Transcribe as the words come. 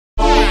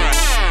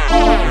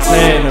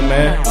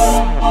man.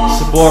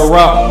 It's your boy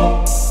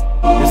Rock.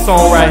 This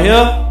song right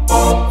here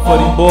for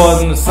these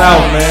boys in the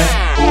South, man.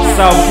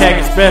 South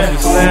Cac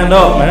especially, stand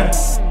up, man.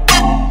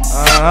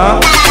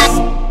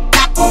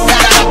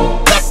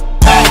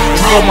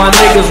 For my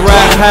niggas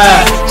ride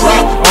high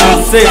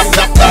on the 6,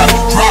 the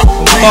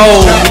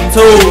 4, the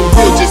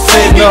 2,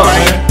 sitting up,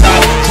 man.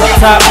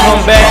 Top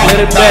come back,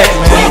 let it back,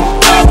 man.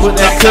 Put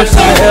that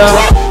cushion in the air.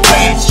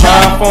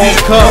 Styrofoam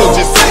cup,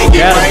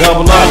 gotta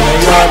double up,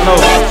 man. You already know.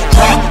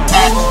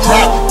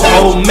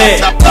 Old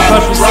Met,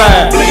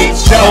 countryside,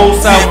 old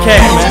South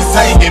Cac, man.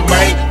 You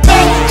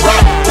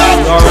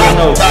already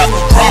know.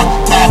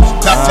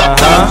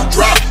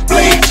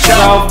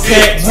 South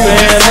Cac,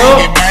 stand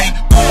up.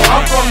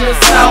 I'm from the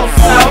South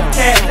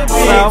Cac, the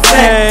big South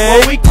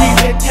where we keep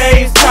the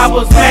K's,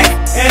 choppers, Max,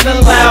 and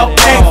the loud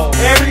X.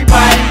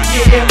 Everybody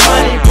getting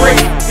money,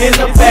 break in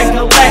the back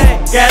of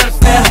lack. Gotta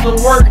snatch the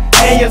work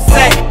and your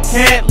sack,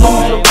 can't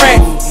lose your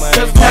racks.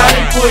 Cause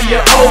county pull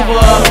you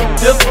over,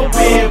 just for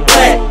being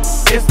black.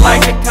 It's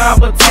like a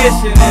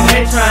competition and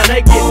they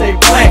tryna get their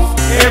plaques.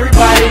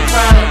 Everybody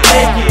tryna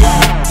make it,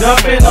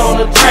 jumping on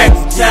the tracks.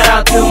 Shout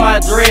out to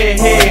my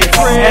dreadheads,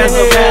 as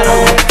a matter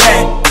of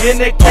fact. In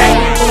the Cac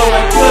we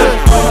blowin' good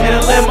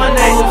and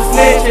eliminate the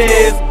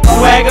snitches.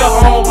 Swagger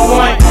on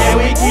point and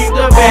we keep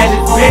the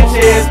baddest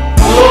bitches.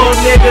 Little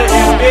nigga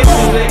and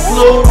bitches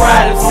include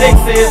riding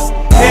 6s.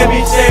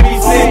 Heavy Chevy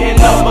sitting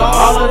up but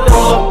all of them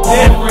look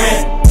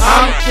different.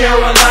 I'm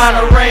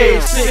Carolina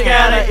raised, shit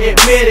gotta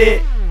admit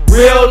it.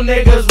 Real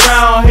niggas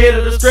round here,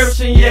 the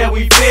description, yeah,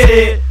 we fit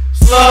it.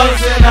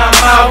 Slugs in our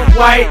mouth,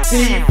 white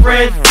teeth,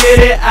 fresh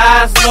fitted,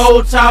 eyes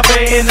slow, chopper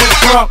in the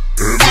trunk.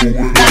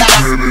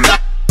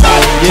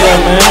 Yeah,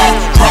 man.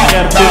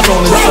 Gotta push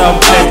on this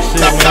South Cac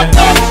shit, man.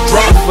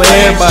 It's for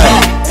everybody.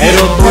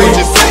 803,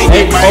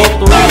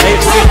 843,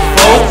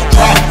 864.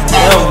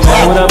 Yo,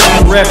 man, whatever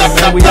you reppin',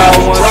 man. We all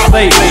one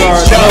state, we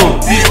already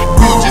know.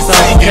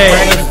 South Cac,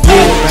 let's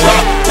get it,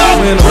 man.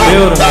 We in the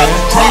building, man.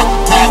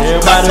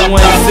 Everybody who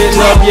ain't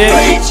sitting up yet,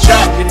 get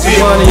your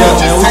money up,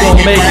 man. We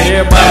gon' make it.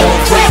 Everybody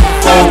on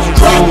 64s and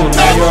tools,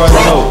 man. You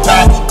already know.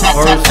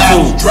 Verse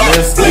 2,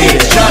 let's get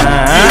it.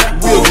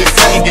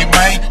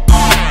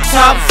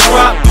 Tops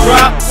drop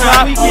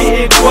top, we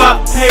getting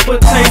guap. Paper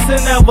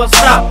chasing, never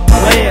stop.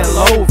 Laying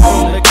low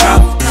from the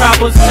cops.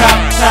 Choppers chop,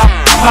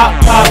 pop.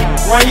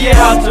 Run you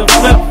out your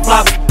flip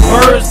flops.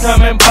 Birds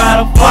coming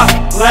by the flock.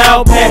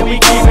 Loud pack,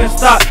 we keepin'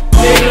 stock.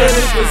 Nigga,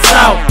 this the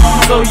South,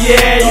 so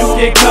yeah, you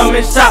can come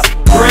and shop.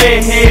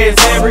 Red heads,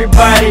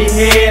 everybody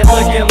head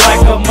looking like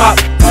a mop.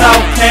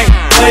 South Cac,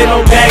 play no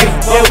games,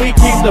 yeah, we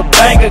keep the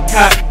banger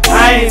cocked.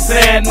 I ain't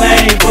saying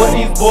names, but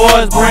these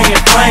boys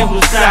bringing flames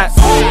with shots.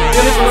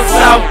 This was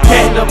South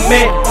Cac, the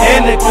Met,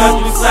 and the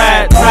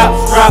countryside.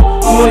 Tops drop,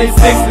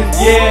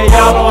 26s, yeah,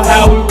 y'all know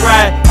how we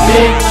ride.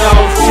 Big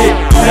dog shit,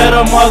 let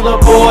them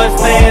other boys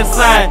stay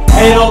inside.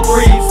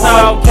 803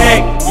 South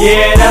Cac,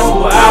 yeah, that's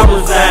where I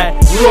reside.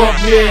 Grew up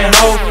here and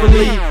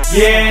hopefully,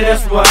 yeah,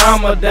 that's where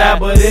I'ma die.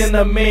 But in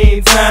the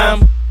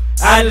meantime,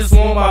 I just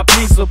want my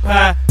piece of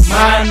pie.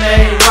 My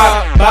name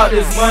Rock, about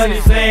this money,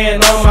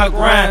 staying on my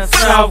grind.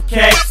 South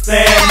Cac,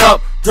 stand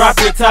up, drop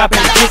your top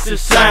and get your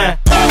shine.